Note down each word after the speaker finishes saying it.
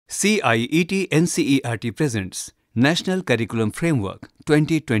CIET NCERT presents National Curriculum Framework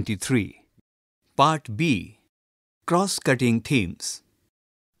 2023. Part B, Cross-Cutting Themes.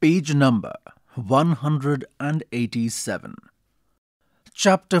 Page number 187.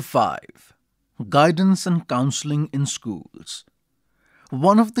 Chapter 5, Guidance and Counseling in Schools.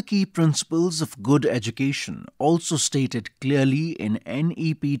 One of the key principles of good education, also stated clearly in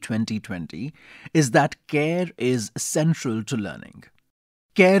NEP 2020, is that care is central to learning.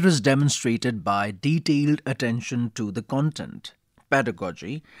 Care is demonstrated by detailed attention to the content,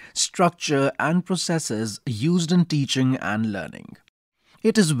 pedagogy, structure and processes used in teaching and learning.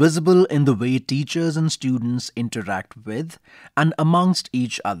 It is visible in the way teachers and students interact with and amongst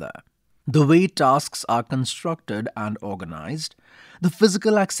each other, the way tasks are constructed and organized, the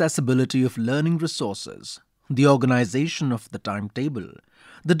physical accessibility of learning resources, the organization of the timetable,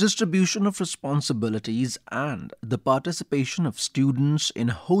 the distribution of responsibilities, and the participation of students in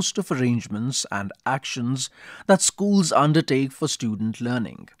a host of arrangements and actions that schools undertake for student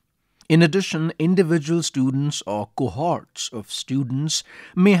learning. In addition, individual students or cohorts of students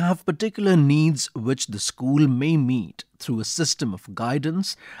may have particular needs which the school may meet through a system of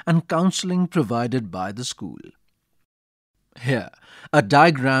guidance and counseling provided by the school. Here, a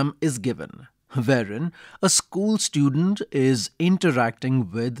diagram is given, wherein a school student is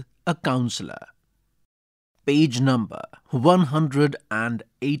interacting with a counselor. Page number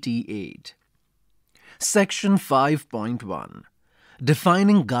 188. Section 5.1.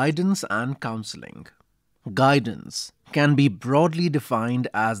 Defining guidance and counseling. Guidance can be broadly defined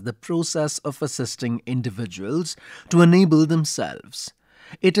as the process of assisting individuals to enable themselves.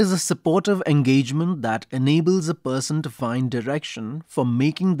 It is a supportive engagement that enables a person to find direction for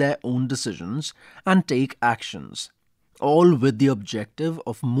making their own decisions and take actions, all with the objective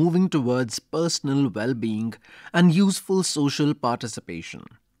of moving towards personal well-being and useful social participation.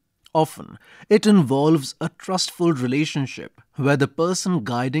 Often, it involves a trustful relationship where the person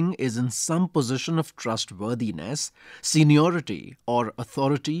guiding is in some position of trustworthiness, seniority, or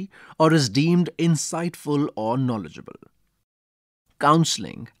authority, or is deemed insightful or knowledgeable.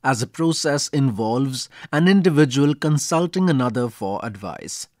 Counseling, as a process, involves an individual consulting another for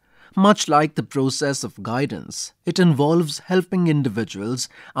advice. Much like the process of guidance, it involves helping individuals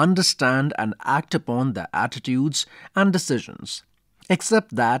understand and act upon their attitudes and decisions.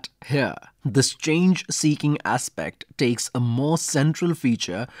 Except that here, this change-seeking aspect takes a more central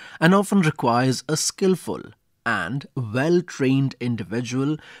feature and often requires a skillful and well-trained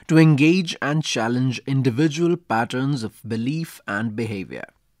individual to engage and challenge individual patterns of belief and behavior.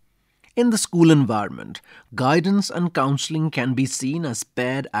 In the school environment, guidance and counseling can be seen as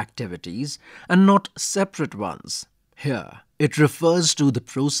paired activities and not separate ones. Here, it refers to the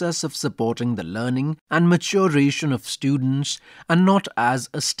process of supporting the learning and maturation of students and not as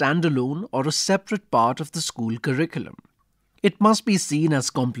a standalone or a separate part of the school curriculum. It must be seen as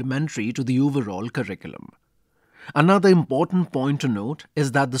complementary to the overall curriculum. Another important point to note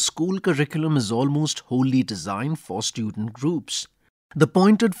is that the school curriculum is almost wholly designed for student groups. The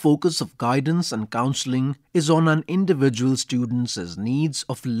pointed focus of guidance and counseling is on an individual student's needs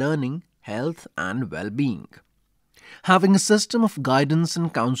of learning, health, and well-being. Having a system of guidance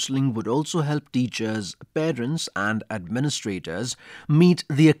and counseling would also help teachers, parents, and administrators meet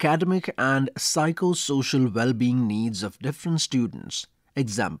the academic and psychosocial well-being needs of different students.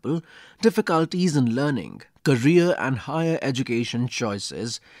 Example, difficulties in learning, career and higher education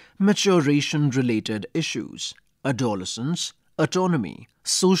choices, maturation-related issues, adolescence, autonomy,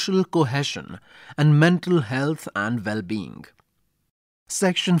 social cohesion, and mental health and well-being.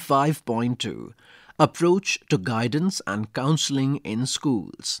 Section 5.2. Approach to guidance and counseling in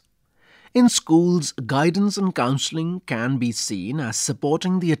schools. In schools, guidance and counseling can be seen as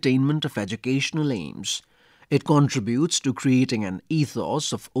supporting the attainment of educational aims. It contributes to creating an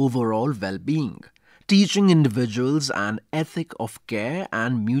ethos of overall well-being, teaching individuals an ethic of care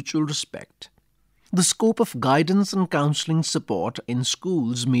and mutual respect. The scope of guidance and counseling support in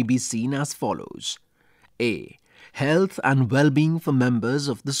schools may be seen as follows. A. Health and well-being for members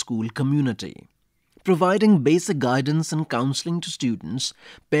of the school community. Providing basic guidance and counseling to students,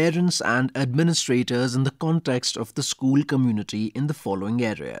 parents, and administrators in the context of the school community in the following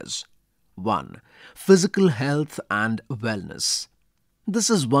areas. 1. Physical health and wellness. This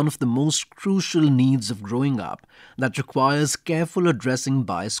is one of the most crucial needs of growing up that requires careful addressing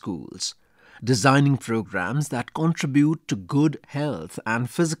by schools. Designing programs that contribute to good health and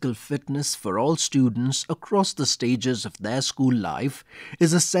physical fitness for all students across the stages of their school life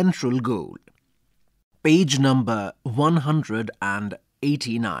is a central goal. Page number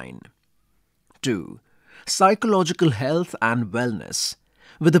 189. 2. Psychological health and wellness.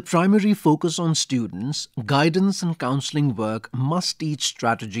 With a primary focus on students, guidance and counseling work must teach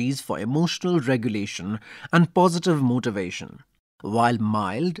strategies for emotional regulation and positive motivation. While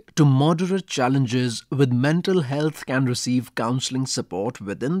mild to moderate challenges with mental health can receive counseling support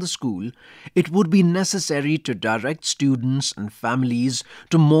within the school, it would be necessary to direct students and families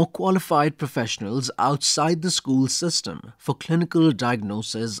to more qualified professionals outside the school system for clinical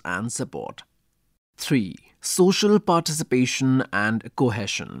diagnosis and support. 3. Social participation and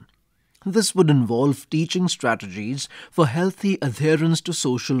cohesion. This would involve teaching strategies for healthy adherence to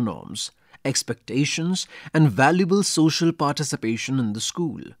social norms, expectations, and valuable social participation in the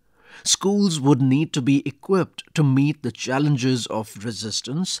school. Schools would need to be equipped to meet the challenges of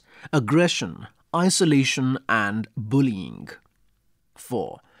resistance, aggression, isolation, and bullying.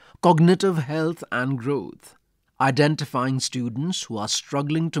 4. Cognitive health and growth. Identifying students who are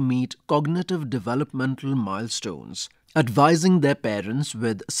struggling to meet cognitive developmental milestones, advising their parents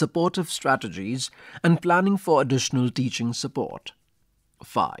with supportive strategies, and planning for additional teaching support.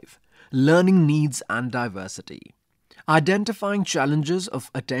 5. Learning needs and diversity. Identifying challenges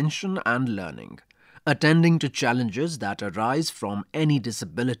of attention and learning, attending to challenges that arise from any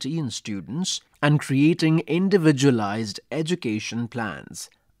disability in students, and creating individualized education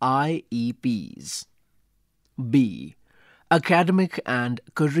plans, IEPs. B. Academic and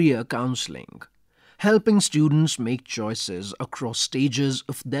career counseling. Helping students make choices across stages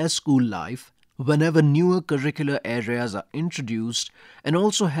of their school life whenever newer curricular areas are introduced, and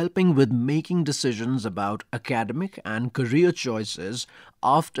also helping with making decisions about academic and career choices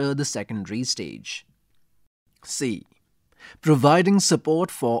after the secondary stage. C. Providing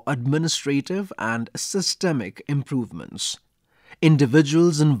support for administrative and systemic improvements.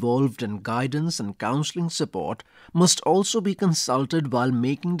 Individuals involved in guidance and counseling support must also be consulted while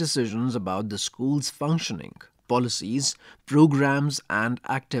making decisions about the school's functioning, policies, programs, and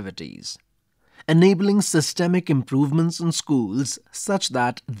activities. Enabling systemic improvements in schools such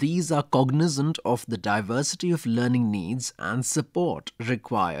that these are cognizant of the diversity of learning needs and support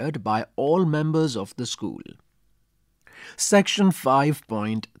required by all members of the school. Section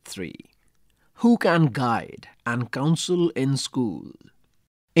 5.3. Who can guide and counsel in school?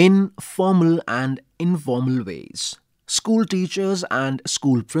 In formal and informal ways, school teachers and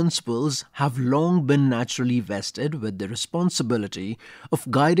school principals have long been naturally vested with the responsibility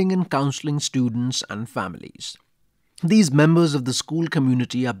of guiding and counseling students and families. These members of the school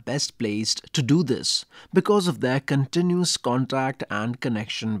community are best placed to do this because of their continuous contact and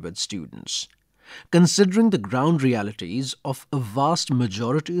connection with students. Considering the ground realities of a vast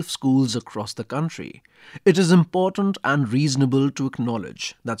majority of schools across the country, it is important and reasonable to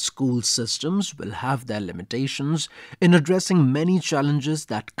acknowledge that school systems will have their limitations in addressing many challenges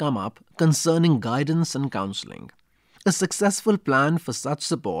that come up concerning guidance and counseling. A successful plan for such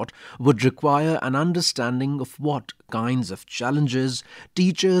support would require an understanding of what kinds of challenges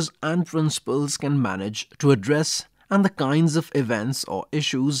teachers and principals can manage to address and the kinds of events or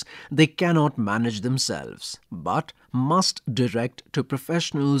issues they cannot manage themselves, but must direct to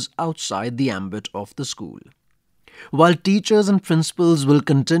professionals outside the ambit of the school. While teachers and principals will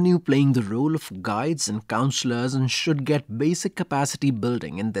continue playing the role of guides and counselors and should get basic capacity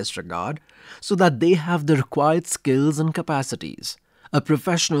building in this regard so that they have the required skills and capacities, a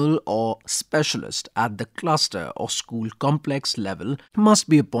professional or specialist at the cluster or school complex level must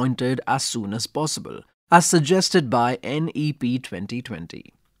be appointed as soon as possible, as suggested by NEP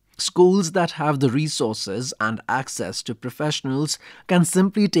 2020. Schools that have the resources and access to professionals can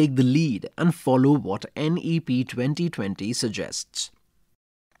simply take the lead and follow what NEP 2020 suggests.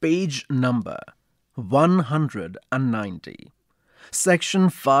 Page number 190. Section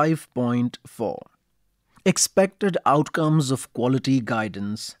 5.4. Expected outcomes of quality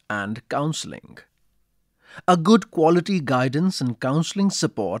guidance and counseling. A good quality guidance and counseling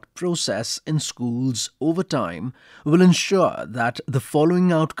support process in schools over time will ensure that the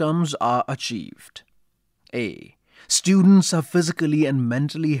following outcomes are achieved. A. Students are physically and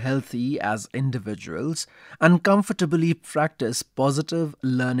mentally healthy as individuals and comfortably practice positive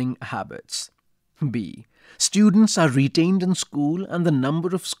learning habits. B. Students are retained in school and the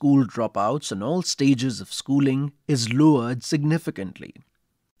number of school dropouts in all stages of schooling is lowered significantly.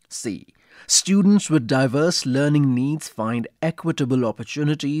 C. Students with diverse learning needs find equitable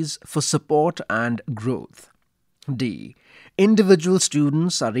opportunities for support and growth. D. Individual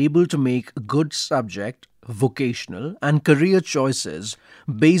students are able to make good subject, vocational, and career choices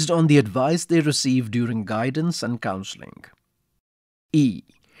based on the advice they receive during guidance and counseling. E.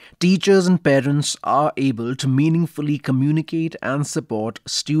 Teachers and parents are able to meaningfully communicate and support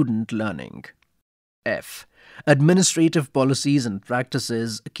student learning. F. Administrative policies and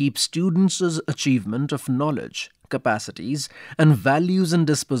practices keep students' achievement of knowledge, capacities, and values and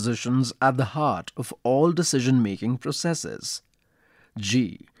dispositions at the heart of all decision-making processes.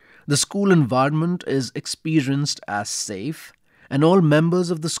 G. The school environment is experienced as safe, and all members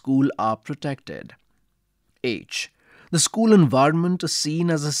of the school are protected. H. The school environment is seen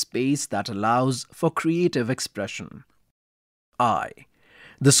as a space that allows for creative expression. I.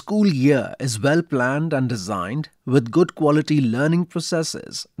 The school year is well planned and designed with good quality learning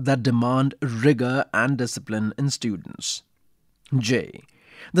processes that demand rigor and discipline in students. J.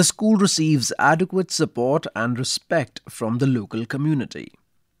 The school receives adequate support and respect from the local community.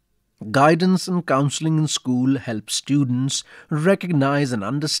 Guidance and counseling in school help students recognize and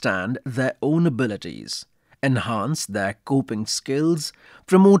understand their own abilities, enhance their coping skills,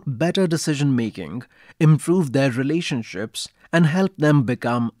 promote better decision making, improve their relationships, and help them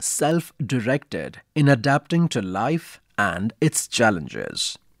become self-directed in adapting to life and its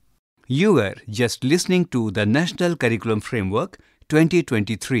challenges. You were just listening to the National Curriculum Framework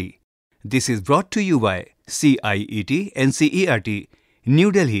 2023. This is brought to you by CIET NCERT,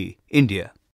 New Delhi, India.